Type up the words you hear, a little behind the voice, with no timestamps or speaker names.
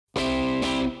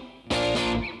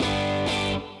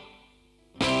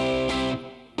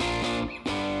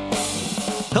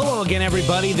again,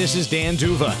 everybody. This is Dan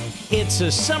Duva. It's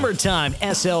a summertime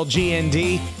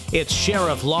SLGND. It's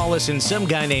Sheriff Lawless and Some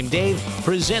Guy Named Dave,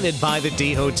 presented by the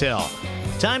D Hotel.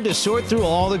 Time to sort through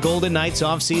all the Golden Knights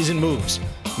offseason moves.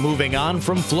 Moving on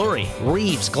from Fleury,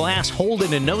 Reeves, Glass,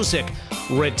 Holden, and Nosek.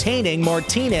 Retaining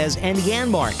Martinez and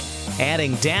Janmark.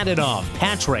 Adding Dadonov,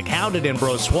 Patrick, Howden, and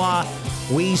Brossoit.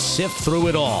 We sift through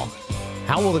it all.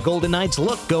 How will the Golden Knights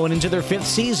look going into their fifth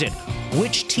season?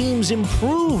 Which teams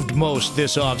improved most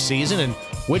this offseason and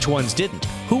which ones didn't?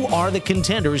 Who are the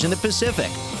contenders in the Pacific?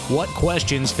 What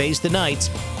questions face the Knights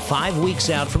 5 weeks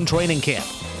out from training camp?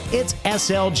 It's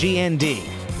SLGND,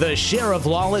 the Sheriff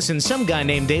Lawless and Some Guy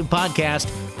Named Dave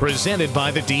podcast, presented by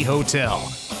the D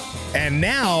Hotel. And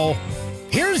now,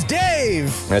 here's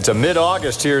Dave. It's a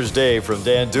mid-August Here's Dave from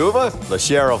Dan Duva, the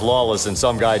Sheriff Lawless and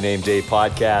Some Guy Named Dave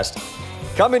podcast.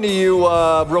 Coming to you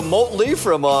remotely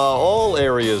from all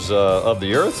areas of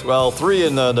the earth. Well, 3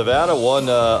 in Nevada, 1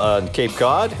 on Cape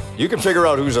Cod. You can figure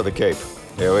out who's on the Cape.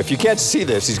 You know, if you can't see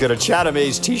this, he's got a Chatham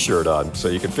A's t-shirt on, so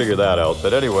you can figure that out.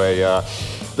 But anyway,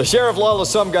 the Sheriff Lawless,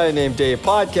 Some Guy Named Dave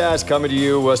podcast coming to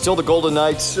you. Still the Golden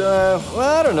Knights,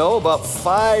 I don't know, about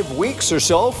 5 weeks or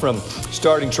so from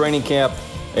starting training camp.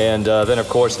 And then, of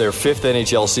course, their 5th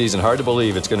NHL season. Hard to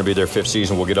believe it's going to be their 5th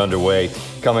season. Will get underway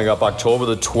coming up October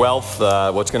the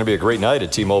 12th. What's going to be a great night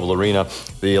at T-Mobile Arena.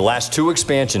 The last 2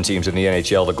 expansion teams in the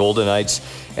NHL, the Golden Knights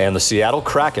and the Seattle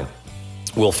Kraken,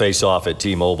 will face off at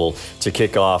T-Mobile to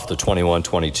kick off the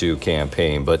 21-22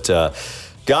 campaign. But,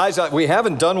 guys, we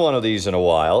haven't done one of these in a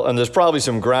while, and there's probably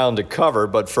some ground to cover.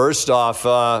 But first off,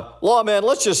 Lawman,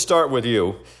 let's just start with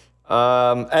you.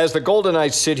 As the Golden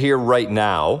Knights sit here right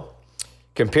now,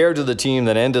 compared to the team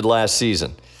that ended last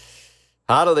season,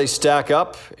 how do they stack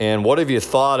up, and what have you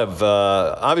thought of,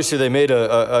 obviously they made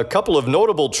a couple of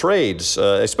notable trades,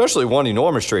 especially one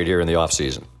enormous trade here in the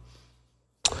offseason.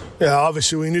 Yeah,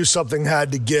 obviously we knew something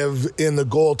had to give in the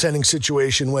goaltending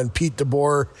situation when Pete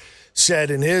DeBoer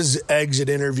said in his exit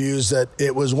interviews that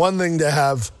it was one thing to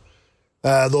have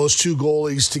those 2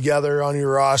 goalies together on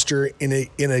your roster in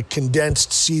a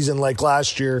condensed season like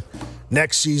last year.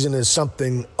 Next season is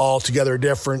something altogether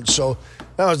different. So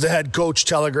that was the head coach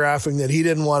telegraphing that he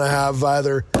didn't want to have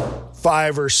either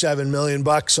 $5 or $7 million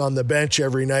on the bench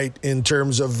every night in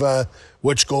terms of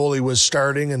which goalie was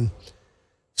starting. And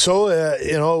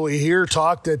so, we hear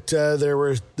talk that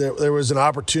there was an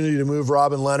opportunity to move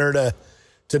Robin Leonard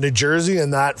to New Jersey,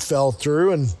 and that fell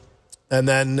through. And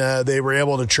then they were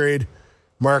able to trade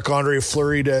Marc-Andre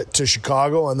Fleury to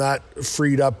Chicago, and that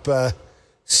freed up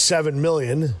 $7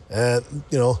 million. And,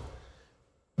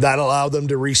 that allowed them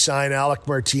to re-sign Alec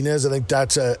Martinez. I think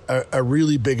that's a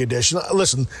really big addition.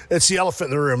 Listen, it's the elephant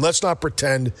in the room. Let's not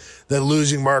pretend that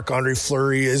losing Marc-Andre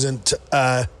Fleury isn't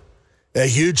a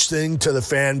huge thing to the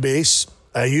fan base,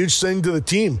 a huge thing to the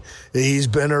team. He's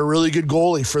been a really good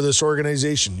goalie for this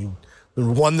organization. He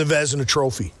won the Vezina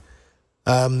Trophy.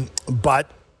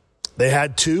 But they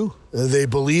had 2. They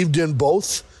believed in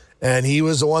both, and he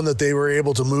was the one that they were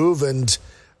able to move. And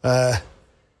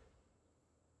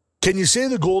can you say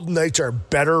the Golden Knights are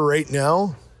better right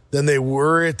now than they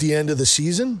were at the end of the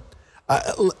season?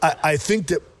 I think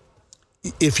that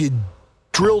if you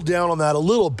drill down on that a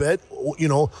little bit,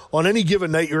 on any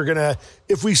given night you're going to,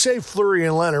 if we say Fleury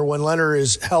and Leonard, when Leonard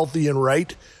is healthy and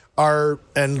right,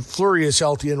 and Fleury is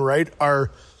healthy and right,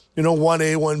 are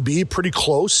 1A, 1B, pretty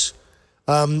close.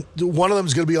 One of them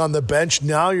is going to be on the bench.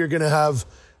 Now you're going to have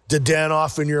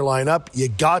Dadonov in your lineup. You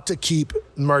got to keep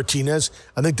Martinez.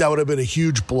 I think that would have been a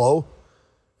huge blow.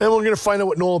 And we're going to find out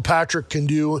what Nolan Patrick can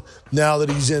do now that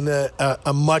he's in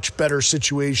a much better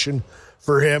situation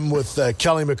for him with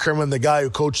Kelly McCrimmon, the guy who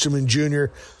coached him in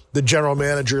junior, the general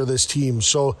manager of this team.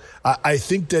 So I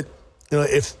think that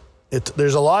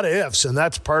there's a lot of ifs, and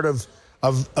that's part of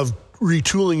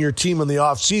retooling your team in the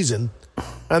offseason.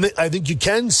 I think you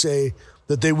can say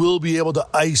that they will be able to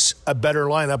ice a better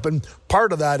lineup. And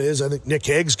part of that is I think Nick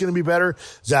Hague's going to be better.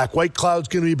 Zach Whitecloud's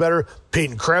going to be better.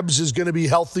 Peyton Krebs is going to be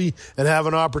healthy and have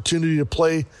an opportunity to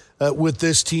play with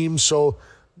this team. So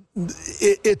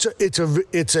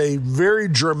it's a very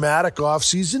dramatic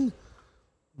offseason.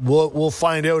 We'll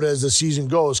find out as the season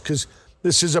goes, because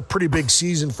this is a pretty big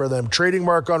season for them. Trading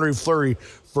Marc-Andre Fleury,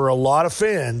 for a lot of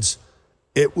fans,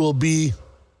 it will be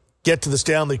get to the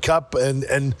Stanley Cup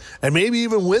and maybe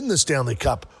even win the Stanley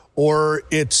Cup, or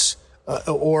it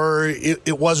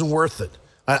wasn't worth it.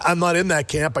 I'm not in that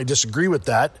camp. I disagree with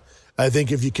that. I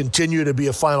think if you continue to be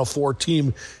a Final Four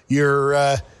team, you're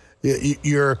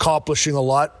accomplishing a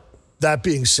lot. That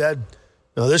being said,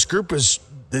 this group it's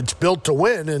built to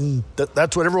win, and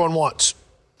that's what everyone wants.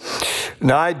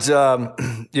 No, I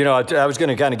was going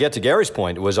to kind of get to Gary's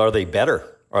point, are they better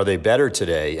Are they better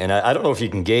today? And I don't know if you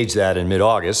can gauge that in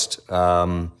mid-August,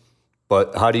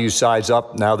 but how do you size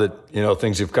up now that,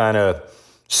 things have kind of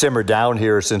simmered down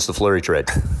here since the Fleury trade?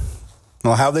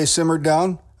 Well, how they simmered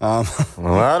down? Well,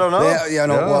 I don't know.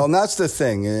 Well, and that's the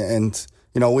thing. And,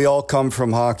 we all come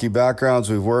from hockey backgrounds.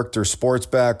 We've worked or sports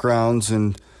backgrounds.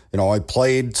 And, I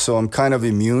played, so I'm kind of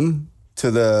immune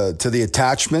to the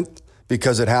attachment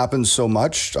because it happens so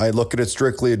much. I look at it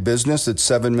strictly at business. It's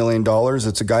 $7 million.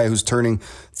 It's a guy who's turning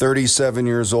 37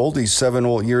 years old. He's 7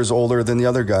 years older than the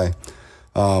other guy.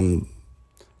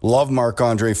 Love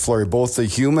Marc-Andre Fleury, both the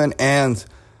human and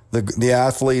the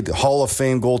athlete, Hall of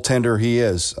Fame goaltender he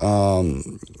is.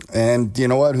 And you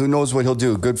know what? Who knows what he'll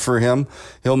do? Good for him.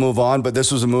 He'll move on. But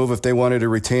this was a move if they wanted to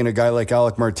retain a guy like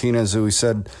Alec Martinez, who he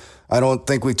said, I don't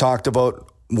think we talked about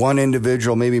one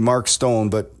individual, maybe Mark Stone,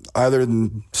 but other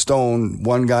than Stone,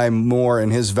 one guy more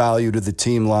in his value to the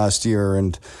team last year.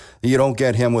 And you don't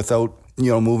get him without,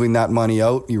 moving that money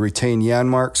out. You retain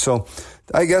Janmark. So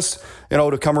I guess,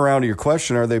 to come around to your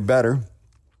question, are they better?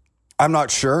 I'm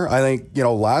not sure. I think,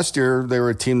 last year they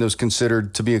were a team that was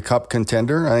considered to be a cup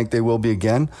contender. I think they will be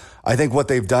again. I think what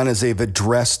they've done is they've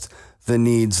addressed the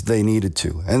needs they needed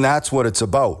to. And that's what it's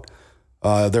about.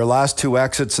 Their last 2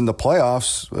 exits in the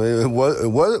playoffs,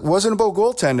 it wasn't about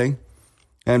goaltending,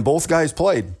 and both guys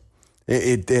played.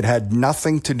 It had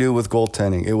nothing to do with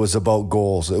goaltending. It was about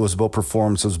goals. It was about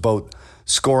performance. It was about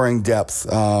scoring depth.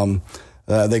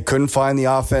 They couldn't find the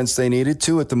offense they needed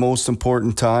to at the most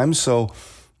important times. So,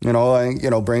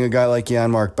 bring a guy like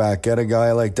Janmark back, get a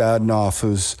guy like Dadonov,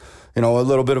 who's, a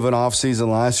little bit of an off season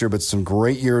last year, but some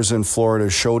great years in Florida,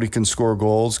 showed he can score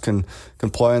goals, can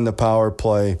play in the power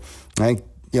play. I think,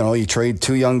 you trade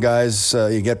 2 young guys,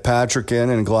 you get Patrick in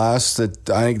and Glass, that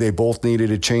I think they both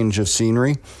needed a change of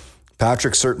scenery.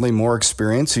 Patrick's certainly more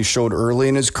experienced. He showed early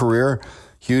in his career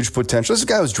huge potential. This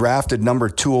guy was drafted number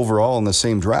 2 overall in the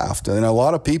same draft, and a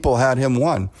lot of people had him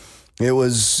 1. It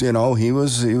was, he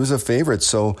was a favorite.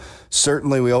 So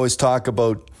certainly we always talk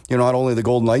about, not only the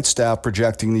Golden Knights staff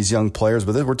projecting these young players,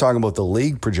 but we're talking about the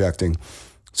league projecting.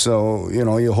 So,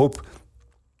 you hope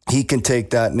he can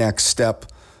take that next step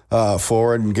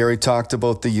forward. And Gary talked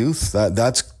about the youth.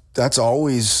 That's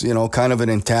always, kind of an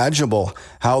intangible,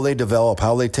 how they develop,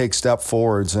 how they take step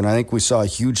forwards. And I think we saw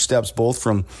huge steps both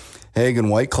from Haig and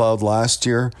Whitecloud last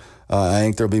year. I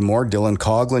think there'll be more. Dylan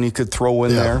Coughlin you could throw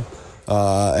in there.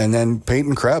 And then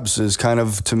Peyton Krebs is kind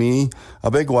of, to me,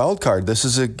 a big wild card. This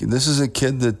is a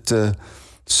kid that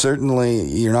certainly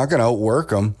you're not going to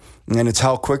outwork him. And it's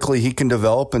how quickly he can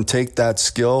develop and take that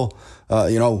skill.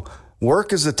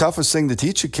 Work is the toughest thing to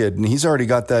teach a kid, and he's already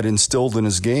got that instilled in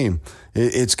his game.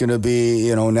 It's going to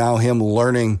be, now him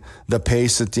learning the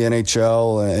pace at the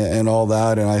NHL and all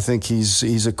that. And I think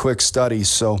he's a quick study.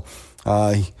 So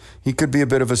he could be a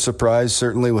bit of a surprise,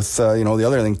 certainly with, the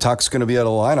other thing, Tuck's going to be out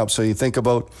of the lineup. So you think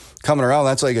about coming around,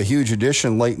 that's like a huge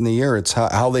addition late in the year. It's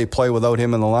how they play without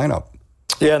him in the lineup.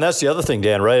 Yeah, and that's the other thing,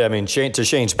 Dan, right? I mean, to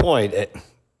Shane's point,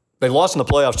 they lost in the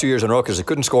playoffs 2 years in a row because they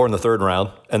couldn't score in the third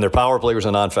round, and their power play was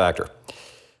a non-factor.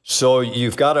 So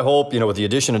you've got to hope, with the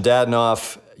addition of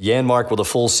Dadonov, Janmark with a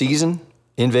full season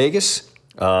in Vegas,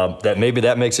 that maybe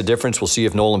that makes a difference. We'll see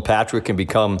if Nolan Patrick can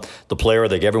become the player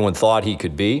that everyone thought he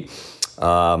could be.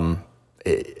 I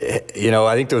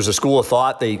think there was a school of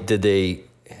thought. Did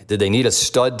they need a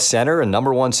stud center, a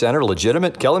number 1 center,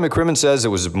 legitimate? Kelly McCrimmon says there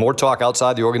was more talk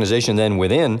outside the organization than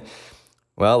within.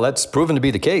 Well, that's proven to be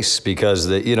the case because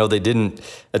they didn't.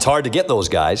 It's hard to get those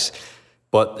guys,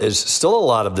 but there's still a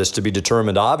lot of this to be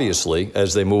determined, obviously,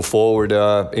 as they move forward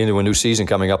into a new season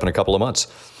coming up in a couple of months.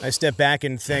 I step back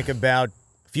and think about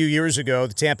a few years ago,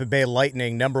 the Tampa Bay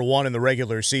Lightning, number 1 in the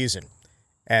regular season,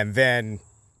 and then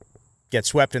get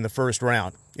swept in the first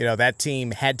round. That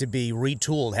team had to be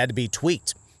retooled, had to be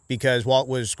tweaked, because while it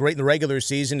was great in the regular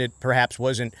season, it perhaps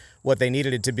wasn't what they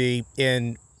needed it to be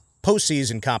in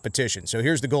postseason competition. So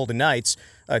here's the Golden Knights,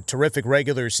 a terrific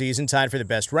regular season, tied for the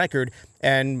best record,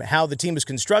 and how the team is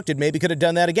constructed maybe could have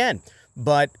done that again.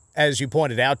 But as you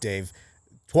pointed out, Dave,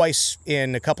 twice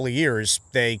in a couple of years,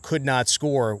 they could not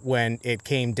score when it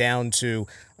came down to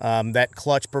that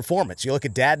clutch performance. You look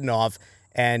at Dadonov,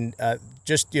 and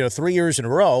just 3 years in a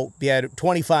row, he had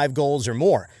 25 goals or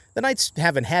more. The Knights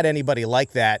haven't had anybody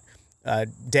like that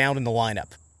down in the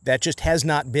lineup. That just has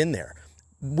not been there.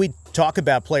 We talk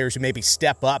about players who maybe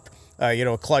step up,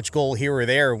 a clutch goal here or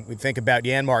there. We think about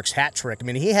Janmark's hat trick. I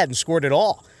mean, he hadn't scored at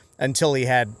all until he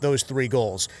had those 3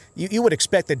 goals. You would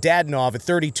expect that Dadonov, at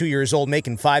 32 years old,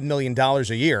 making $5 million a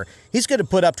year, he's going to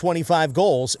put up 25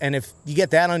 goals, and if you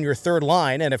get that on your third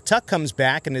line, and if Tuck comes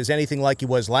back and is anything like he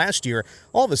was last year,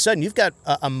 all of a sudden you've got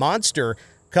a monster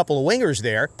couple of wingers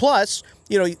there. Plus,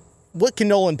 what can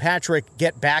Nolan Patrick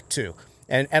get back to?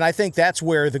 And I think that's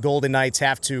where the Golden Knights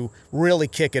have to really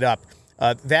kick it up.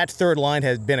 That third line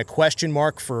has been a question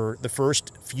mark for the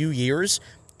first few years,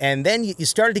 and then you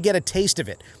started to get a taste of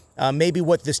it. Maybe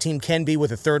what this team can be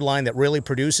with a third line that really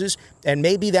produces, and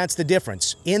maybe that's the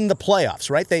difference in the playoffs,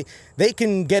 right? They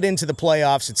can get into the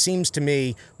playoffs, it seems to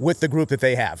me, with the group that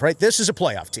they have, right? This is a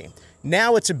playoff team.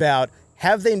 Now it's about,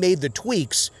 have they made the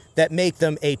tweaks that make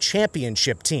them a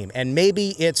championship team? And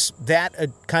maybe it's that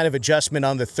kind of adjustment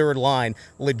on the third line,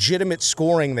 legitimate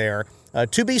scoring there,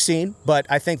 to be seen. But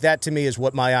I think that, to me, is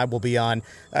what my eye will be on.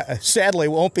 Sadly, it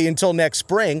won't be until next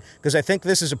spring, because I think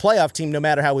this is a playoff team no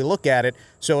matter how we look at it.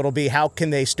 So it'll be, how can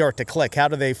they start to click? How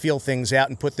do they feel things out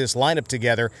and put this lineup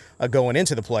together going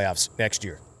into the playoffs next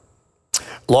year?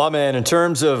 Lawman, in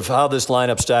terms of how this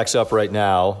lineup stacks up right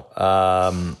now,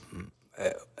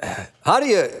 how do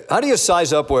you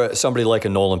size up where somebody like a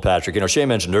Nolan Patrick? Shea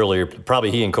mentioned earlier,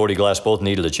 probably he and Cody Glass both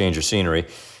needed a change of scenery.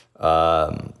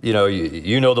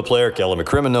 You know the player. Kelly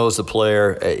McCrimmon knows the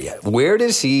player. Where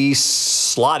does he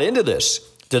slot into this?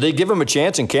 Did they give him a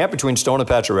chance in camp between Stone and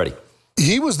Pacioretty?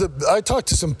 I talked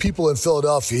to some people in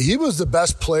Philadelphia. He was the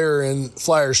best player in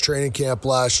Flyers training camp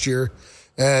last year,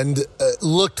 and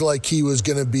looked like he was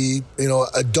going to be,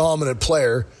 a dominant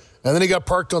player. And then he got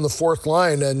parked on the fourth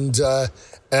line and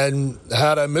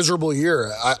had a miserable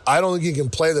year. I don't think you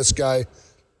can play this guy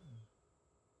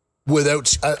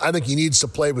without. I think he needs to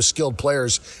play with skilled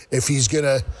players if he's going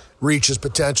to reach his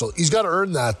potential. He's got to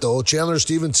earn that, though. Chandler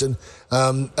Stevenson,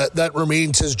 that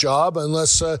remains his job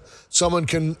unless someone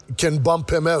can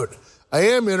bump him out. I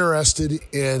am interested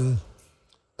in.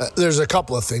 There's a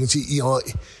couple of things.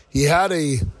 He had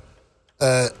a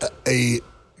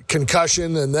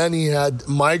concussion, and then he had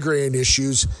migraine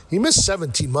issues. He missed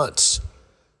 17 months.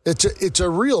 It's a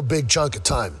real big chunk of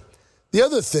time. The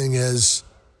other thing is,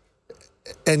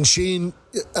 and Shane,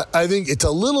 I think it's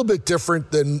a little bit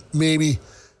different than maybe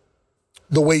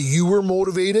the way you were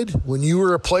motivated when you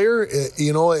were a player.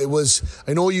 It was,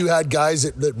 I know you had guys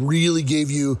that really gave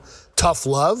you tough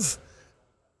love,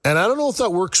 and I don't know if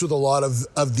that works with a lot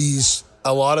of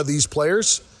these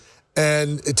players.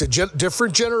 And it's a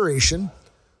different generation.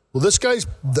 Well, this guy's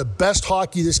the best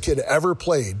hockey this kid ever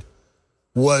played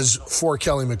was for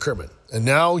Kelly McCrimmon. And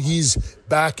now he's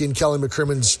back in Kelly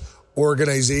McCrimmon's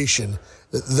organization.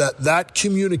 That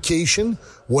communication,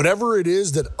 whatever it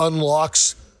is that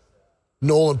unlocks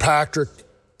Nolan Patrick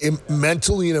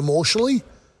mentally and emotionally,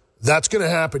 that's going to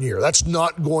happen here. That's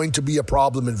not going to be a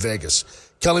problem in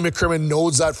Vegas. Kelly McCrimmon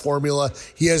knows that formula.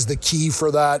 He has the key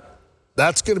for that.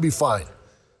 That's going to be fine.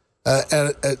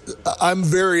 And I'm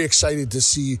very excited to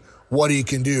see what he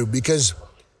can do, because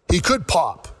he could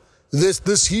pop.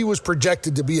 He was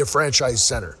projected to be a franchise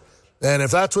center, and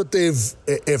if that's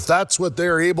what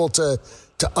they're able to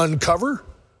uncover,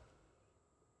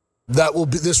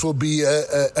 this will be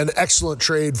an excellent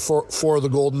trade for the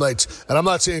Golden Knights. And I'm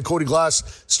not saying Cody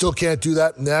Glass still can't do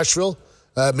that in Nashville.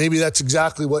 Maybe that's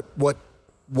exactly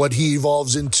what he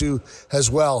evolves into as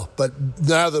well. But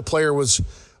now the player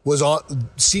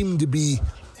seemed to be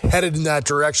headed in that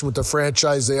direction with the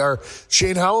franchise they are.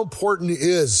 Shane, how important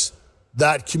is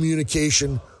that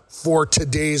communication for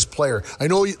today's player? I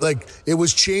know it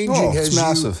was changing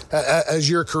as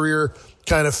your career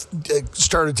kind of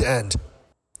started to end.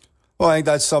 Well, I think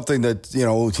that's something that,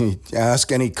 you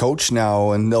ask any coach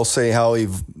now, and they'll say how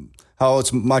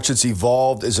much it's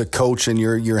evolved as a coach and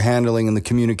your handling and the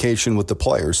communication with the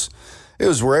players. It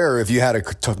was rare if you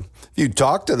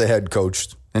talked to the head coach.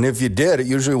 And if you did, it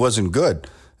usually wasn't good.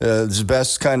 It's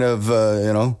best kind of,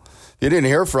 you didn't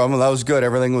hear from him. That was good.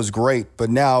 Everything was great. But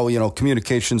now,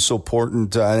 communication's so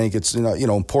important. I think it's,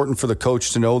 important for the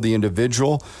coach to know the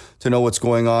individual, to know what's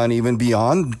going on even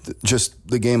beyond just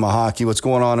the game of hockey, what's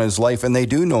going on in his life. And they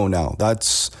do know now.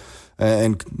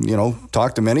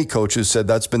 Talk to many coaches, said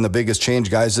that's been the biggest change,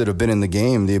 guys that have been in the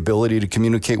game, the ability to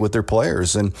communicate with their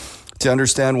players and to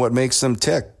understand what makes them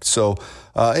tick. So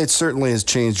it certainly has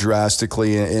changed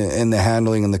drastically in the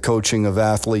handling and the coaching of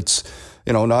athletes,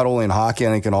 not only in hockey,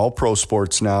 I think in all pro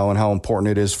sports now, and how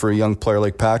important it is for a young player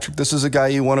like Patrick. This is a guy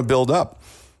you want to build up.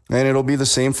 And it'll be the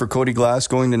same for Cody Glass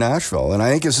going to Nashville. And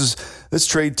I think this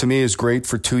trade to me is great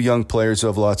for two young players who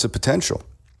have lots of potential.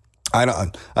 I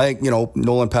think,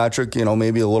 Nolan Patrick,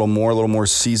 maybe a little more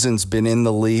seasons been in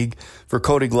the league. For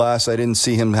Cody Glass, I didn't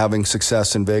see him having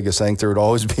success in Vegas. I think there would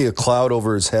always be a cloud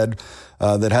over his head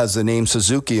that has the name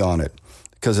Suzuki on it,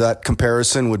 because that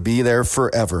comparison would be there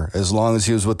forever as long as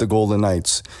he was with the Golden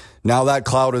Knights. Now that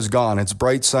cloud is gone. It's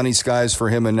bright, sunny skies for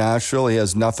him in Nashville. He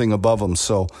has nothing above him.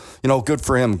 So, good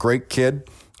for him. Great kid.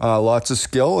 lots of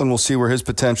skill, and we'll see where his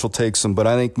potential takes him. But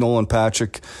I think Nolan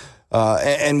Patrick,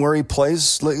 and where he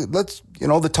plays,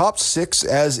 the top 6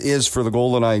 as is for the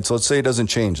Golden Knights, let's say it doesn't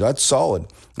change. That's solid.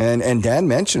 And Dan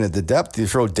mentioned it, the depth. You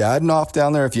throw Dadonov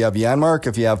down there, if you have Janmark,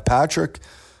 if you have Patrick,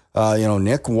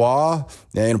 Nick Waugh,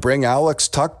 and bring Alex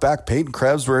Tuch back, Peyton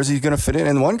Krebs, where is he going to fit in?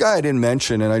 And one guy I didn't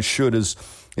mention, and I should, is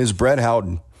Brett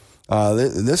Howden.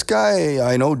 This guy,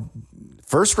 I know,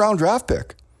 first-round draft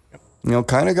pick.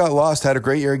 Kind of got lost, had a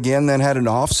great year again, then had an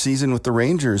off season with the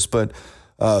Rangers, but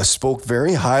spoke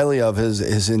very highly of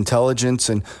his intelligence,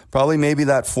 and probably maybe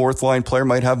that fourth-line player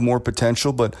might have more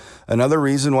potential. But another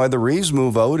reason why the Reeves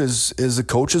move out is the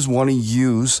coaches want to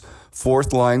use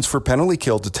fourth lines for penalty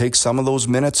kill to take some of those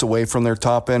minutes away from their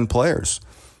top-end players.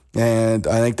 And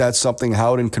I think that's something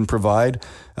Howden can provide,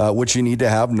 which you need to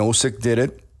have. Nosek did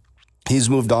it. He's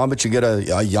moved on, but you get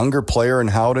a younger player in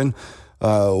Howden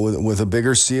with a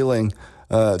bigger ceiling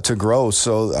to grow.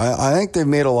 So I think they've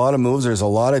made a lot of moves. There's a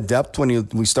lot of depth when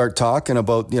we start talking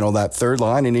about, that third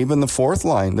line and even the fourth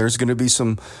line. There's going to be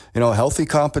some, healthy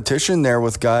competition there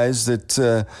with guys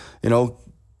that,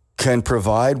 can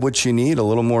provide what you need, a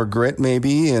little more grit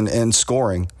maybe and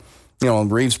scoring.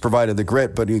 Reeves provided the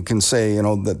grit, but you can say,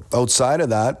 that outside of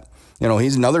that,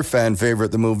 he's another fan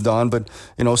favorite that moved on, but,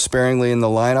 sparingly in the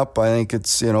lineup. I think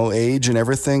it's, age and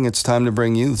everything. It's time to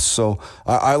bring youth. So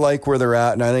I like where they're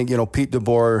at. And I think, Pete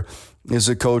DeBoer is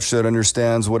a coach that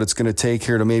understands what it's going to take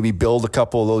here to maybe build a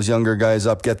couple of those younger guys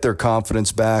up, get their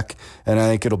confidence back. And I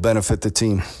think it'll benefit the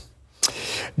team.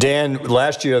 Dan,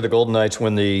 last year the Golden Knights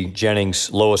win the Jennings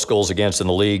lowest goals against in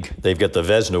the league. They've got the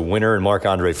Vezina winner in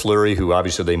Marc-Andre Fleury, who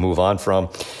obviously they move on from.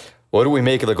 What do we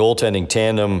make of the goaltending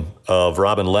tandem of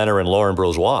Robin Lehner and Laurent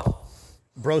Brossoit?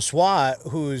 Brossoit,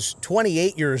 who's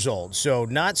 28 years old, so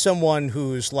not someone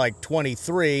who's like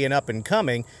 23 and up and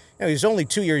coming. He's only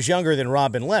 2 years younger than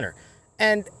Robin Lehner.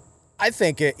 And I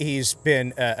think he's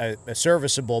been a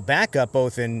serviceable backup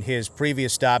both in his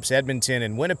previous stops, Edmonton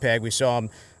and Winnipeg. We saw him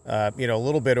a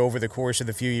little bit over the course of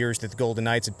the few years that the Golden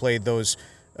Knights had played those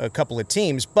couple of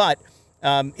teams. But,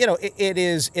 it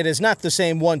is not the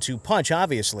same 1-2 punch,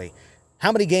 obviously.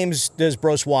 How many games does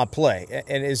Brossoit play?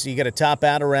 And is he going to top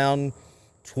out around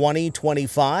 20,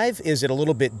 25? Is it a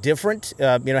little bit different?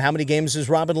 How many games does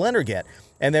Robin Lehner get?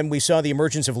 And then we saw the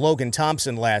emergence of Logan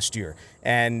Thompson last year.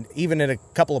 And even in a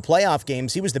couple of playoff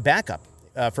games, he was the backup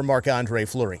for Marc-Andre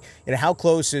Fleury. How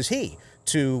close is he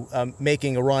to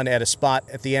making a run at a spot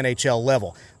at the NHL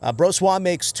level? Brossoit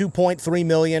makes $2.3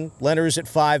 million. Lehner's at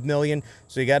 $5 million.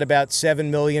 So you got about $7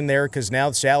 million there, because now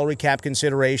the salary cap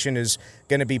consideration is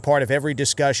going to be part of every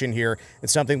discussion here.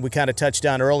 It's something we kind of touched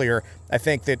on earlier. I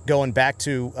think that going back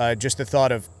to just the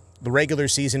thought of the regular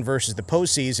season versus the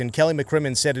postseason, Kelly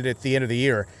McCrimmon said it at the end of the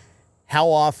year. How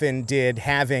often did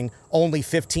having only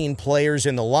 15 players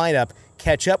in the lineup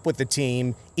catch up with the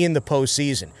team in the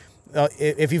postseason?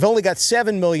 If you've only got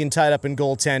 $7 million tied up in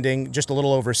goaltending, just a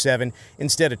little over 7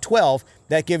 instead of 12,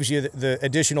 that gives you the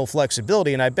additional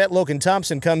flexibility. And I bet Logan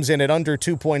Thompson comes in at under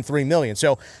 $2.3 million.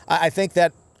 So I think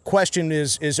that question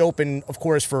is open, of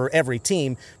course, for every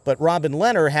team. But Robin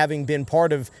Lehner, having been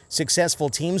part of successful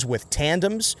teams with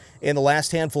tandems in the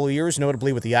last handful of years,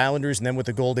 notably with the Islanders and then with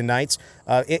the Golden Knights,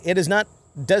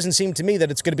 doesn't seem to me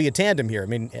that it's going to be a tandem here. I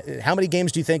mean, how many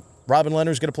games do you think Robin Lehner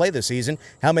is going to play this season?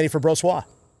 How many for Brossoit?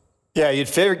 Yeah, you'd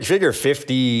figure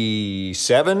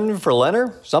 57 for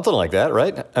Lehner, something like that,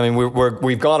 right? I mean,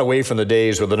 we've gone away from the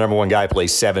days where the number one guy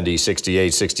plays 70,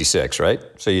 68, 66, right?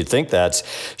 So you'd think that's...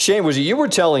 Shane, you were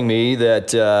telling me that,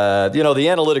 the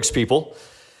analytics people,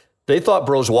 they thought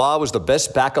Brossoit was the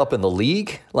best backup in the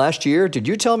league last year. Did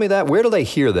you tell me that? Where do they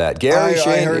hear that? Gary, Shane?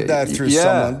 I heard that through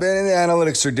someone. But the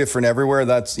analytics are different everywhere.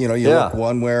 That's, look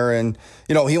one where, and,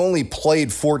 he only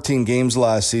played 14 games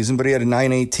last season, but he had a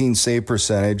 .918 save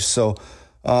percentage. So,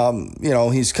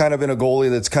 he's kind of been a goalie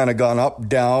that's kind of gone up,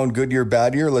 down, good year,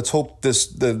 bad year. Let's hope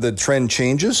the trend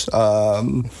changes.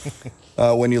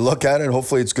 When you look at it,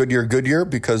 hopefully it's good year,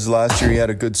 because last year he had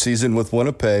a good season with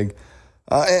Winnipeg.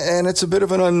 And it's a bit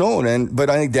of an unknown, but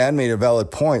I think Dan made a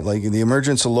valid point. Like, the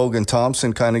emergence of Logan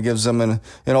Thompson kind of gives them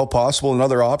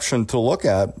another option to look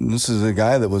at. And this is a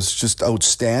guy that was just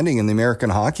outstanding in the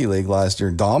American Hockey League last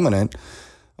year, dominant.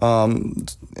 But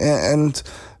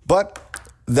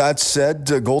that said,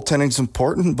 goaltending's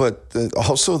important, but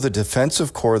also the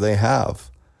defensive core they have.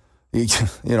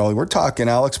 We're talking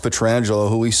Alex Pietrangelo,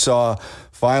 who we saw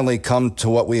finally come to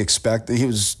what we expected. He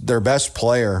was their best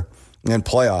player in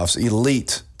playoffs,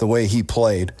 elite the way he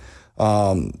played.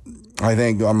 I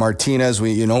think Martinez,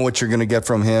 you know what you're going to get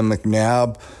from him.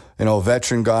 McNabb,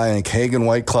 veteran guy. I think Hagen,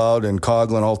 Whitecloud, and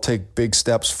Coughlin all take big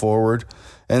steps forward.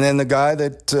 And then the guy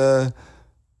that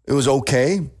it was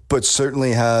okay, but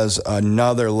certainly has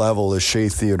another level as Shea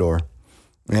Theodore.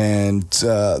 And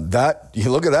that you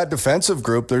look at that defensive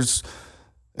group,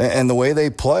 and the way they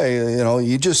play,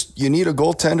 you need a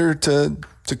goaltender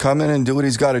to come in and do what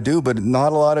he's got to do, but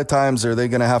not a lot of times are they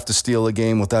going to have to steal a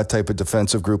game with that type of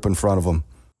defensive group in front of them.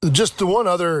 Just the one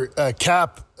other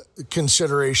cap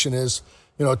consideration is,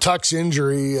 Tuch's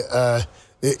injury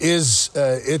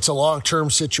it's a long-term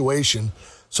situation.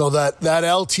 So that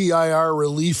LTIR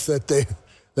relief that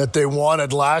they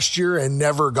wanted last year and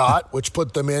never got, which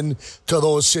put them into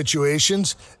those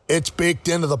situations, it's baked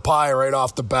into the pie right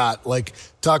off the bat. Like,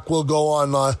 Tuch will go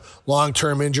on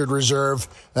long-term injured reserve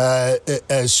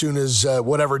as soon as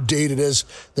whatever date it is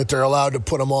that they're allowed to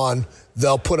put him on.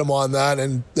 They'll put him on that,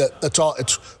 and that's all.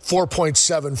 It's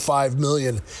 $4.75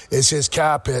 million is his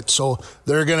cap hit, so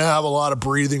they're going to have a lot of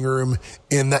breathing room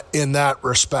in that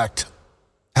respect.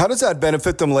 How does that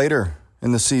benefit them later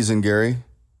in the season, Gary?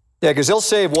 Yeah, because they'll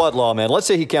save what, Lawman? Let's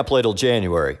say he can't play till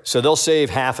January. So they'll save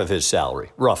half of his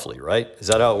salary, roughly, right? Is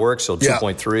that how it works? So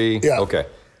 2.3? Yeah. Okay.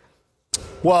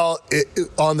 Well,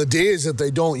 on the days that they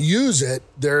don't use it,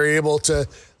 they're able to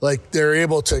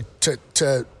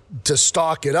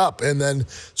stock it up. And then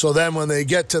when they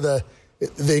get to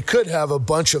they could have a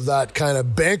bunch of that kind of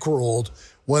bankrolled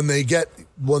when they get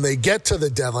to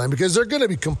the deadline, because they're going to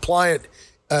be compliant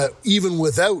even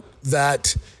without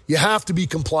that. You have to be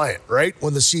compliant, right,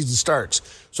 when the season starts.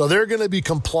 So they're going to be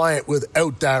compliant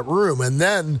without that room. And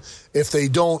then if they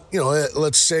don't,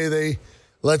 let's say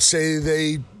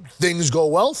things go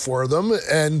well for them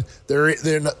and they're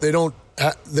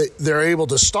able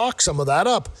to stock some of that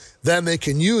up, then they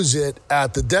can use it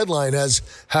at the deadline as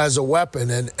a weapon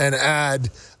and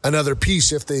add another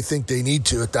piece if they think they need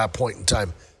to at that point in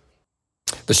time.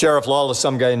 The Sheriff Lawless,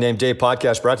 Some Guy Named Dave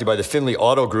podcast brought to you by the Finley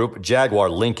Auto Group, Jaguar,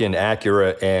 Lincoln,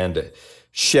 Acura, and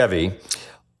Chevy.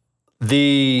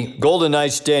 The Golden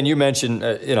Knights, Dan, you mentioned,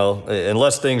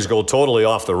 unless things go totally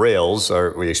off the rails,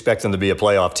 or we expect them to be a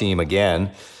playoff team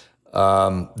again,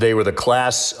 they were the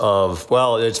class of,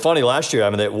 well, it's funny, last year,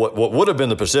 what would have been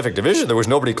the Pacific Division, there was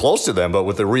nobody close to them, but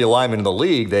with the realignment in the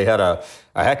league, they had a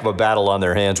heck of a battle on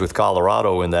their hands with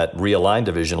Colorado in that realigned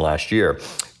division last year.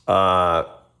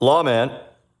 Lawman,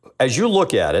 as you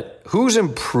look at it, who's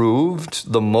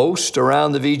improved the most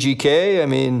around the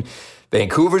VGK?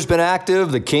 Vancouver's been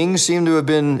active. The Kings seem to have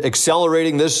been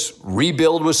accelerating this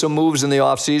rebuild with some moves in the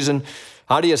offseason.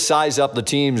 How do you size up the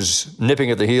teams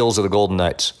nipping at the heels of the Golden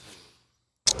Knights?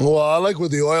 Well, I like what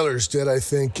the Oilers did, I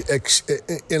think,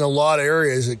 in a lot of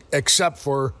areas, except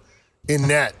for in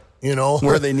net.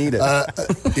 Where they need it.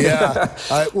 Yeah.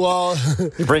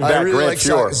 Bring back Grant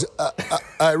Fuhr.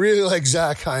 I really like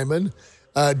Zach Hyman.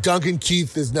 Duncan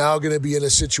Keith is now going to be in a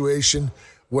situation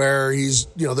where he's,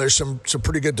 there's some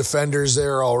pretty good defenders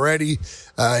there already.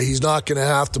 He's not going to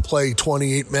have to play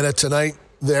 28 minutes a night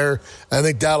there. I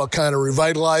think that'll kind of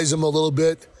revitalize him a little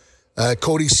bit.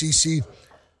 Cody Ceci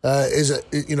is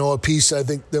a piece I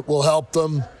think that will help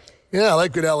them. Yeah, I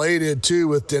like what LA did too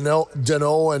with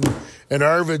Danault and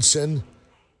Arvidsson.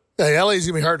 Yeah, LA's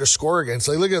gonna be hard to score against.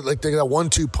 Look at they got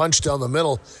 1-2 punch down the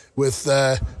middle with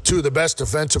two of the best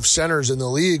defensive centers in the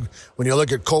league. When you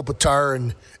look at Kopitar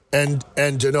and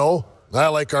Danault, I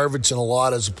like Arvidsson a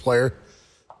lot as a player.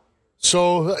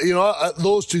 So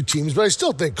those two teams, but I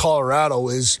still think Colorado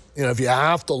is. If you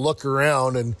have to look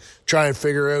around and try and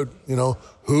figure out,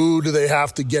 who do they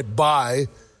have to get by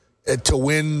to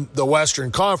win the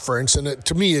Western Conference, and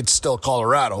to me, it's still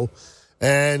Colorado.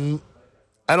 And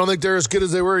I don't think they're as good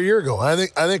as they were a year ago. I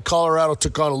think Colorado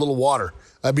took on a little water.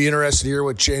 I'd be interested to hear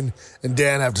what Shane and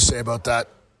Dan have to say about that.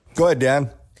 Go ahead,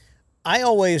 Dan. I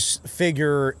always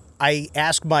I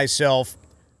ask myself,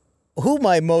 who am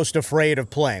I most afraid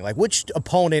of playing? Like, which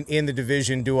opponent in the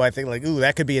division do I think,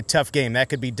 that could be a tough game, that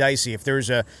could be dicey if there's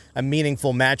a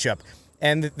meaningful matchup?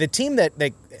 And the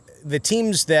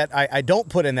teams that I don't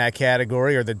put in that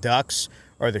category are the Ducks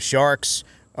or the Sharks,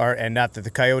 and not that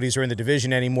the Coyotes are in the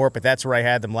division anymore, but that's where I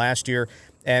had them last year.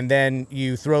 And then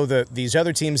you throw these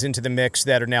other teams into the mix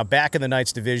that are now back in the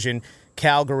Knights division.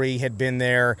 Calgary had been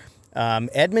there.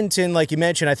 Edmonton, like you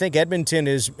mentioned, I think Edmonton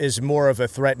is more of a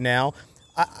threat now.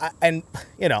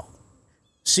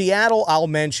 Seattle I'll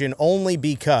mention only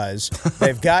because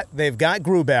they've got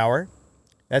Grubauer.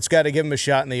 That's got to give them a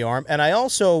shot in the arm. And I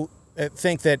also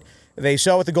think that they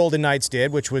saw what the Golden Knights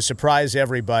did, which was surprise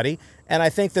everybody. And I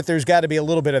think that there's got to be a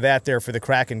little bit of that there for the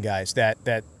Kraken guys that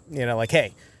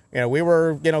hey, we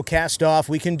were, cast off.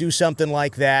 We can do something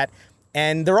like that.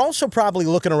 And they're also probably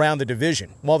looking around the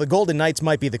division. While the Golden Knights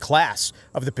might be the class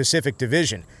of the Pacific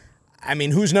Division,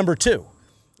 who's number two?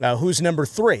 who's number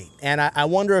 3. And I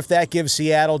wonder if that gives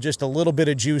Seattle just a little bit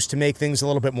of juice to make things a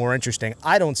little bit more interesting.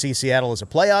 I don't see Seattle as a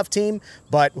playoff team,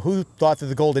 but who thought that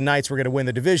the Golden Knights were going to win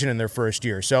the division in their first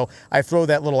year? So I throw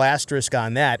that little asterisk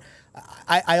on that.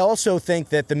 I also think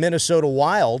that the Minnesota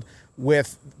Wild,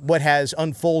 with what has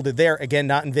unfolded there, again,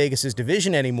 not in Vegas's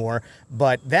division anymore,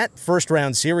 but that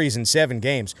first-round series in 7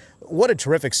 games, what a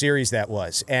terrific series that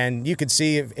was. And you could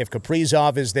see if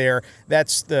Kaprizov is there,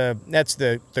 that's the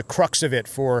crux of it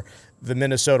for the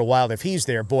Minnesota Wild. If he's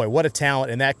there, boy, what a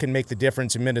talent, and that can make the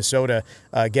difference in Minnesota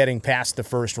getting past the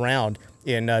first round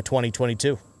in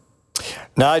 2022.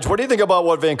 Nige, what do you think about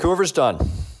what Vancouver's done?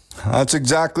 That's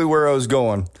exactly where I was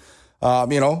going.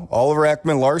 Oliver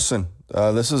Ekman-Larsson.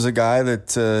 This is a guy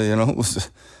that, was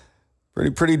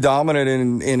pretty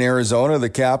dominant in Arizona, the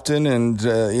captain. And,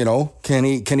 can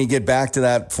he get back to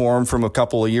that form from a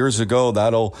couple of years ago?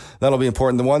 That'll be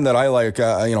important. The one that I like,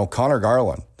 Connor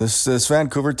Garland. This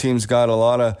Vancouver team's got a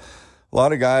lot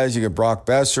of guys. You get Brock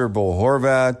Besser, Bo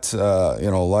Horvat,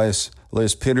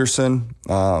 Elias Pettersson.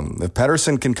 If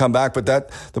Pettersson can come back, but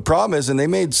the problem is, and they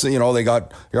made, they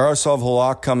got Yaroslav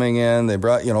Halak coming in. They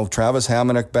brought, Travis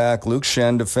Hamonic back, Luke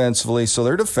Schenn defensively. So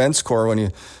their defense core,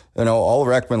 when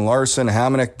Oliver Ekman-Larsson,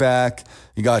 Hamonic back,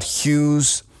 you got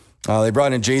Hughes. They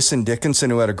brought in Jason Dickinson,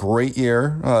 who had a great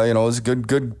year. Was a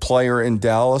good player in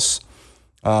Dallas.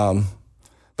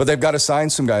 But they've got to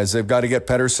sign some guys. They've got to get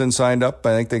Pettersson signed up.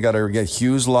 I think they got to get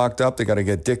Hughes locked up. They got to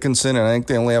get Dickinson, and I think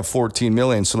they only have $14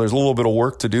 million. So there's a little bit of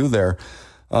work to do there.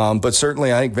 But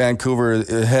certainly, I think Vancouver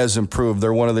has improved.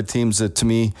 They're one of the teams that, to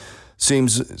me,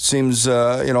 seems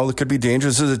that could be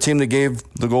dangerous. This is a team that gave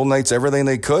the Golden Knights everything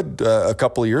they could a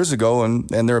couple of years ago, and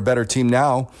they're a better team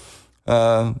now,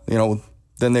 than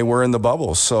they were in the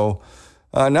bubble. So.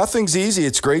 Nothing's easy.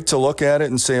 It's great to look at it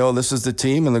and say, oh, this is the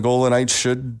team, and the Golden Knights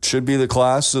should be the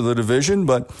class of the division,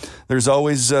 but there's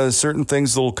always certain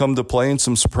things that will come to play and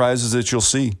some surprises that you'll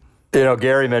see.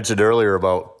 Gary mentioned earlier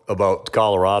about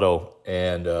Colorado,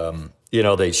 and,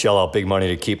 they shell out big money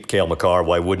to keep Cale Makar.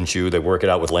 Why wouldn't you? They work it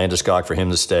out with Landeskog for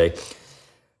him to stay.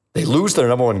 They lose their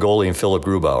number 1 goalie in Philip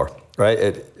Grubauer,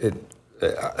 right?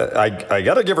 I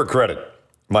got to give her credit.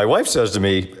 My wife says to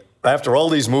me, after all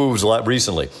these moves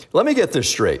recently, let me get this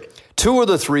straight. 2 of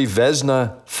the 3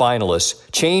 Vezina finalists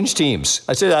changed teams.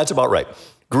 I say that's about right.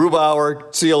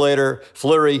 Grubauer, see you later.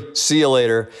 Fleury, see you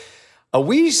later. Are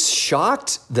we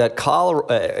shocked that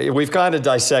we've kind of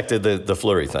dissected the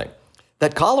Fleury thing,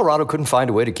 that Colorado couldn't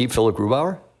find a way to keep Philip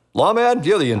Grubauer? Lawman,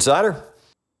 you're the insider.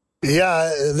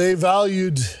 Yeah, they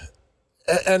valued,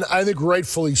 and I think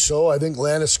rightfully so, I think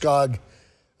Landeskog,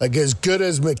 like as good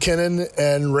as McKinnon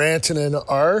and Rantanen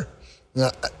are,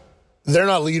 they're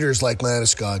not leaders like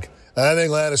Landeskog. I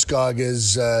think Landeskog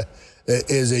is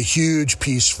a huge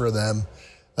piece for them.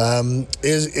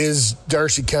 Is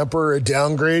Darcy Kemper a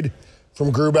downgrade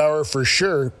from Grubauer? For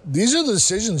sure. These are the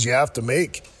decisions you have to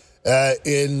make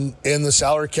in the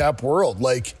salary cap world.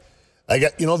 Like,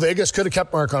 Vegas could have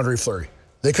kept Marc-Andre Fleury.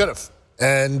 They could have.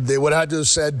 And they would have had to have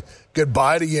said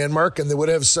goodbye to Janmark, and they would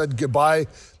have said goodbye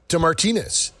to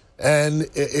Martinez. And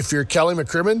if you're Kelly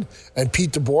McCrimmon and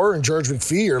Pete DeBoer and George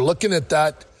McPhee, you're looking at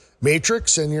that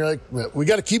matrix and you're like, we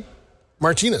got to keep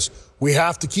Martinez. We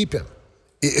have to keep him.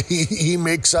 He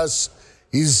makes us,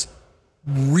 he's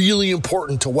really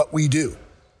important to what we do.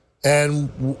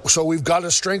 And so we've got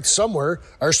a strength somewhere.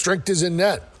 Our strength is in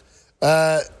net.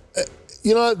 Joe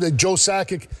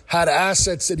Sakic had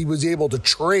assets that he was able to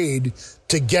trade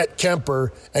to get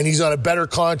Kemper, and he's on a better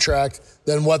contract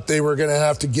than what they were going to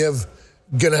have to give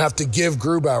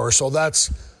Grubauer. So that's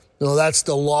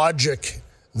the logic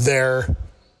there.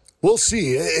 We'll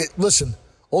see. Listen,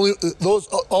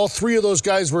 all 3 of those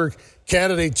guys were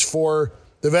candidates for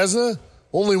the Vezina.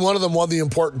 Only one of them won the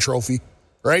important trophy,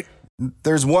 right?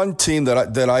 There's one team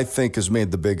that I think has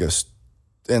made the biggest,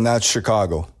 and that's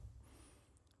Chicago.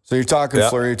 So you're talking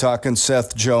Fleury, you're talking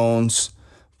Seth Jones,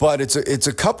 but it's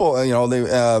a couple.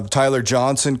 Tyler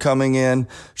Johnson coming in.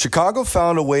 Chicago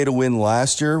found a way to win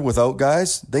last year without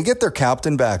guys. They get their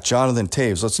captain back, Jonathan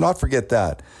Toews. Let's not forget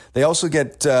that. They also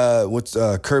get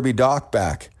Kirby Dach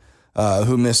back,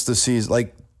 who missed the season.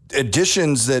 Like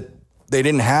additions that they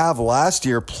didn't have last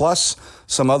year, plus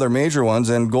some other major ones,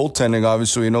 and goaltending.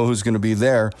 Obviously, we know who's going to be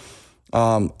there.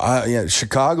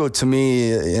 Chicago to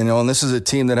me, and this is a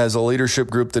team that has a leadership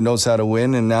group that knows how to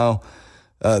win, and now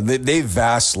they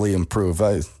vastly improved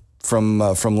from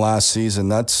last season.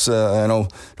 That's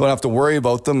don't have to worry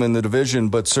about them in the division,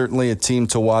 but certainly a team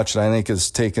to watch that I think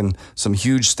has taken some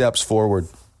huge steps forward.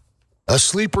 A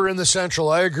sleeper in the Central.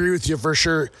 I agree with you for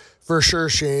sure,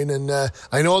 Shane. And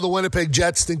I know the Winnipeg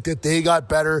Jets think that they got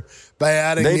better by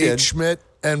adding Nate Schmidt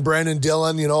and Brandon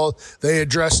Dillon, they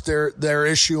addressed their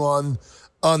issue on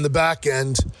the back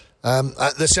end.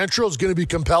 The Central is going to be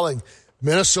compelling.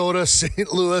 Minnesota,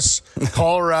 St. Louis,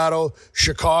 Colorado,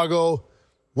 Chicago,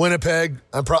 Winnipeg.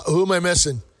 Who am I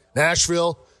missing?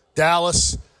 Nashville,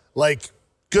 Dallas.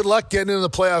 Good luck getting into the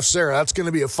playoffs there. That's going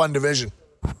to be a fun division.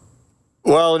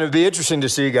 Well, and it'd be interesting to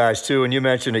see, guys, too, and you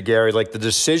mentioned it, Gary, the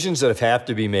decisions that have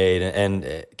to be made.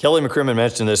 And Kelly McCrimmon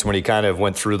mentioned this when he kind of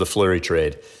went through the Fleury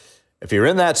trade. If you're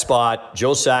in that spot,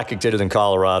 Joe Sakic did it in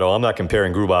Colorado. I'm not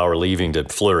comparing Grubauer leaving to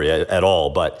Fleury at all,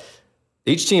 but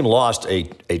each team lost a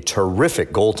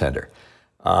terrific goaltender.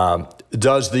 I'll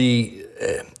just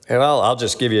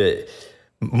give you,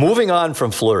 moving on from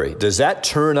Fleury, does that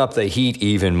turn up the heat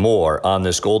even more on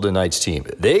this Golden Knights team?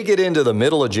 They get into the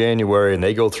middle of January and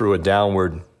they go through a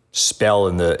downward spell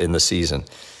in the season.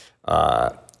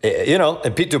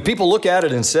 And do people look at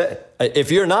it and say,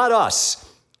 if you're not us,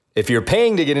 if you're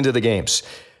paying to get into the games,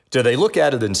 do they look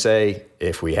at it and say,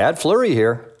 if we had Fleury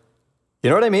here, you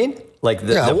know what I mean?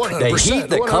 The heat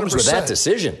that comes with that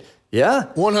decision. Yeah.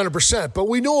 100%. But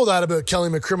we know that about Kelly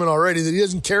McCrimmon already, that he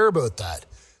doesn't care about that.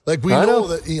 We know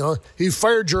that, he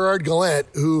fired Gerard Gallant,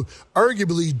 who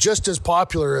arguably just as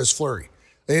popular as Fleury,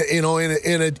 in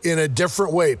a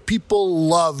different way. People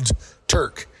loved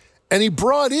Turk. And he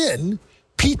brought in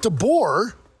Pete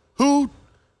DeBoer, who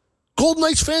Golden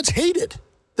Knights fans hated.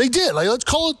 They did. Let's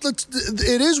call it,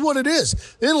 it is what it is.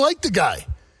 They didn't like the guy.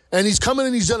 And he's come in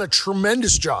and he's done a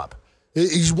tremendous job.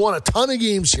 He's won a ton of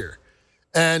games here.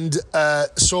 And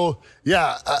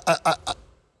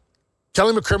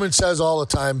Kelly McCrimmon says all the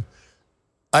time,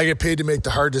 I get paid to make the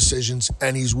hard decisions,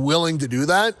 and he's willing to do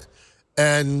that.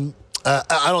 And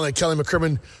I don't think Kelly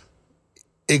McCrimmon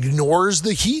ignores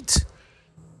the heat,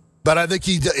 but I think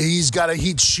he's got a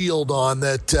heat shield on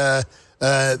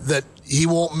that he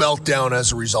won't melt down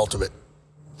as a result of it.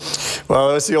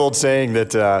 Well, that's the old saying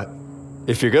that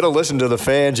if you're going to listen to the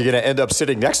fans, you're going to end up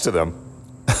sitting next to them.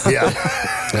 Yeah.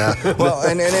 Well,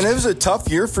 and it was a tough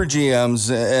year for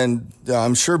GMs, and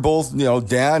I'm sure both,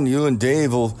 Dan, you and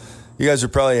Dave you guys are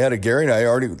probably ahead of Gary and I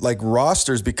already,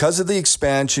 rosters, because of the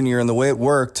expansion year and the way it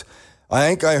worked. I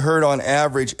think I heard on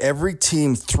average every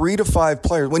team 3 to 5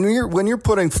 players. When you're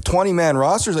putting 20-man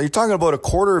rosters, you're talking about a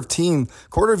quarter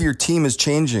of your team is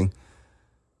changing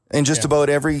in just about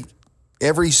every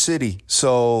city.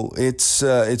 So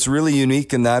it's really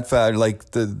unique in that fact.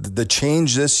 The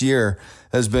change this year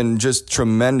has been just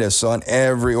tremendous on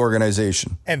every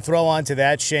organization. And throw on to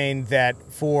that, Shane, that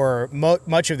for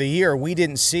much of the year, we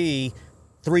didn't see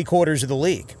 3/4 of the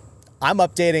league. I'm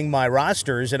updating my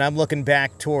rosters, and I'm looking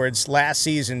back towards last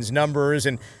season's numbers.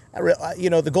 And,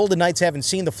 the Golden Knights haven't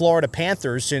seen the Florida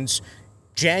Panthers since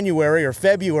January or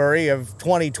February of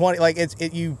 2020.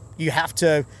 You have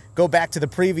to go back to the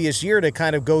previous year to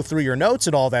kind of go through your notes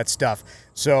and all that stuff.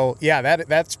 So, yeah,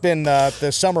 that's been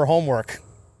the summer homework.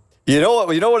 You know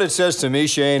what it says to me,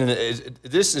 Shane?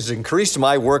 This has increased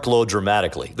my workload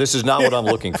dramatically. This is not what I'm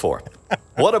looking for.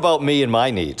 What about me and my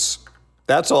needs?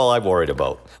 That's all I'm worried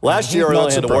about. Last year, I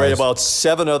only had to worry about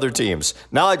 7 other teams.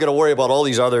 Now I got to worry about all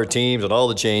these other teams and all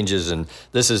the changes, and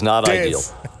this is not ideal.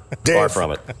 Far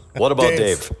from it. What about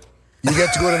Dave? You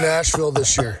get to go to Nashville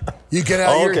this year. You can.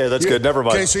 Okay, that's good. Never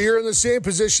mind. Okay, so you're in the same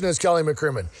position as Kelly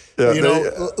McCrimmon.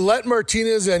 Yeah, let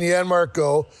Martinez and Janmark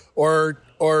go, or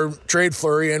trade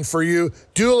Fleury, and for you,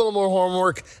 do a little more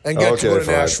homework and get to go to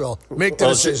Nashville. Make the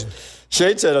decision.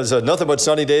 Shane said there's nothing but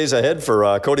sunny days ahead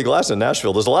for Cody Glass in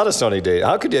Nashville. There's a lot of sunny days.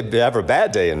 How could you have a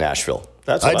bad day in Nashville?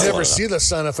 That's what I'd never see the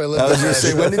sun if I lived in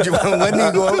Nashville. When do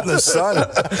you go out in the sun?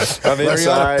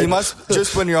 You must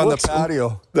just when you're on the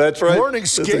patio. That's right. Morning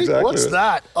skate. Exactly What's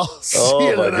that?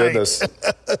 Oh my goodness.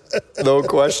 No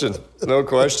question.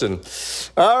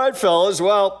 All right, fellas.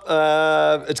 Well,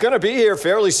 it's going to be here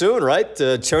fairly soon, right?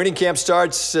 Training camp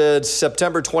starts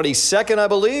September 22nd, I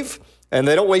believe. And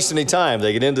they don't waste any time.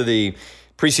 They get into the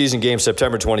preseason game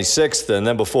September 26th, and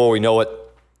then before we know it,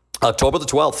 October the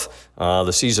 12th,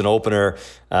 the season opener.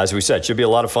 As we said, should be a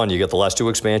lot of fun. You get the last 2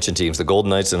 expansion teams, the Golden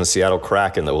Knights and the Seattle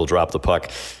Kraken, that will drop the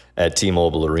puck at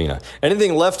T-Mobile Arena.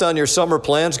 Anything left on your summer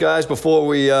plans, guys, before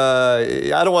we...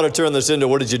 I don't want to turn this into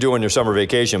what did you do on your summer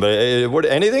vacation, but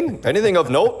anything of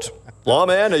note?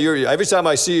 Lawman, every time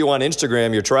I see you on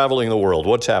Instagram, you're traveling the world.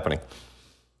 What's happening?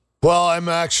 Well, I'm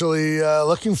actually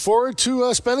looking forward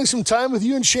to spending some time with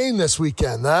you and Shane this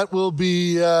weekend. That will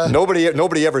be...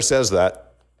 Nobody ever says that.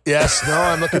 Yes, no,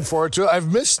 I'm looking forward to it.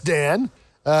 I've missed Dan.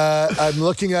 I'm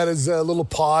looking at his little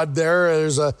pod there.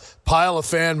 There's a pile of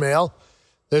fan mail.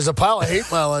 There's a pile of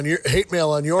hate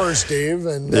mail on yours, Dave.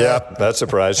 And Yeah, that's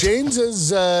surprised. Shane's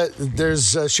is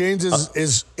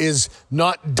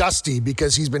not dusty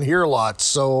because he's been here a lot.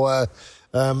 So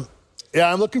I'm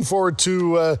looking forward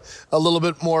to a little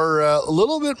bit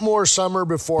more summer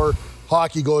before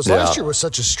hockey goes. Yeah. Last year was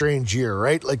such a strange year,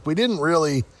 right? Like we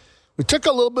took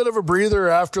a little bit of a breather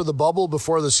after the bubble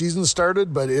before the season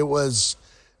started, but once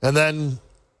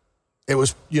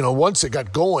it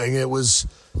got going, it was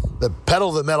the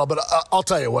pedal to the metal. But I'll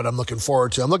tell you what I'm looking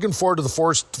forward to. I'm looking forward to the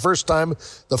first time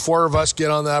the four of us get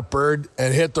on that bird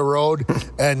and hit the road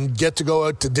and get to go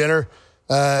out to dinner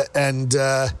and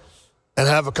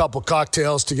have a couple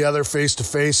cocktails together face to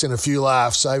face and a few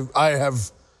laughs.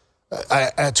 It's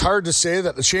hard to say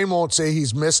that. Shane won't say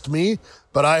he's missed me,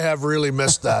 but I have really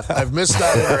missed that. I've missed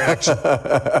that interaction.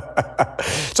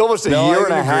 It's almost a year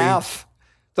and a half.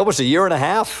 It's almost a year and a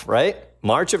half, right?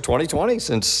 March of 2020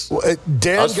 since us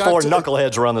four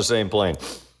knuckleheads were on the same plane.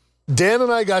 Dan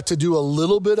and I got to do a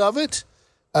little bit of it,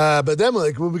 but then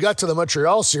when we got to the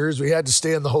Montreal series, we had to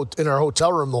stay in our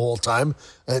hotel room the whole time.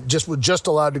 Just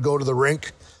allowed to go to the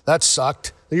rink. That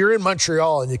sucked. You're in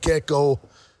Montreal and you can't go,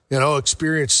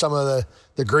 experience some of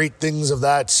the great things of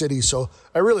that city. So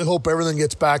I really hope everything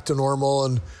gets back to normal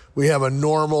and we have a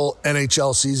normal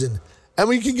NHL season. And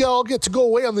we can all get to go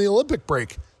away on the Olympic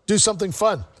break, do something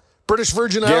fun. British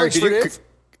Virgin Islands for Dave?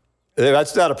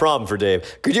 That's not a problem for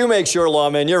Dave. Could you make sure,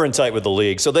 Lawman, you're in tight with the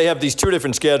league? So they have these two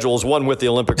different schedules, one with the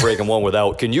Olympic break and one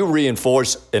without. Can you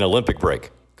reinforce an Olympic break?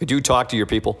 Could you talk to your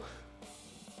people?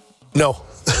 No.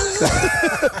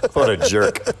 What a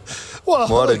jerk. Well,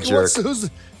 what a jerk.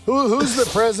 Who's the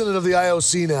president of the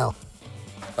IOC now?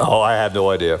 Oh, I have no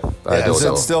idea. I don't Is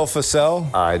know. it still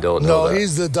Facel? I don't know. No,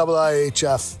 he's the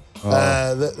IIHF.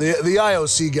 The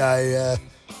IOC guy,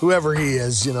 whoever he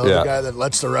is, the guy that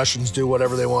lets the Russians do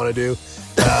whatever they want to do.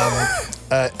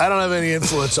 I don't have any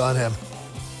influence on him.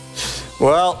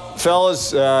 Well,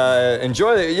 fellas,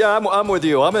 enjoy it. Yeah, I'm with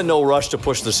you. I'm in no rush to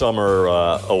push the summer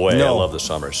away. No. I love the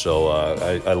summer. So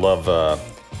I love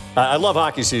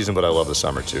hockey season, but I love the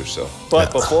summer too. So,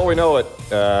 but before we know it,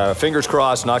 fingers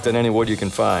crossed, knocked on any wood you can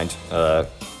find,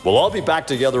 we'll all be back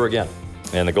together again.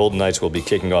 And the Golden Knights will be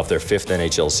kicking off their 5th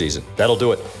NHL season. That'll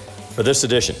do it for this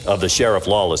edition of the Sheriff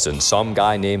Lawless and Some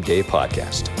Guy Named Dave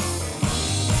podcast.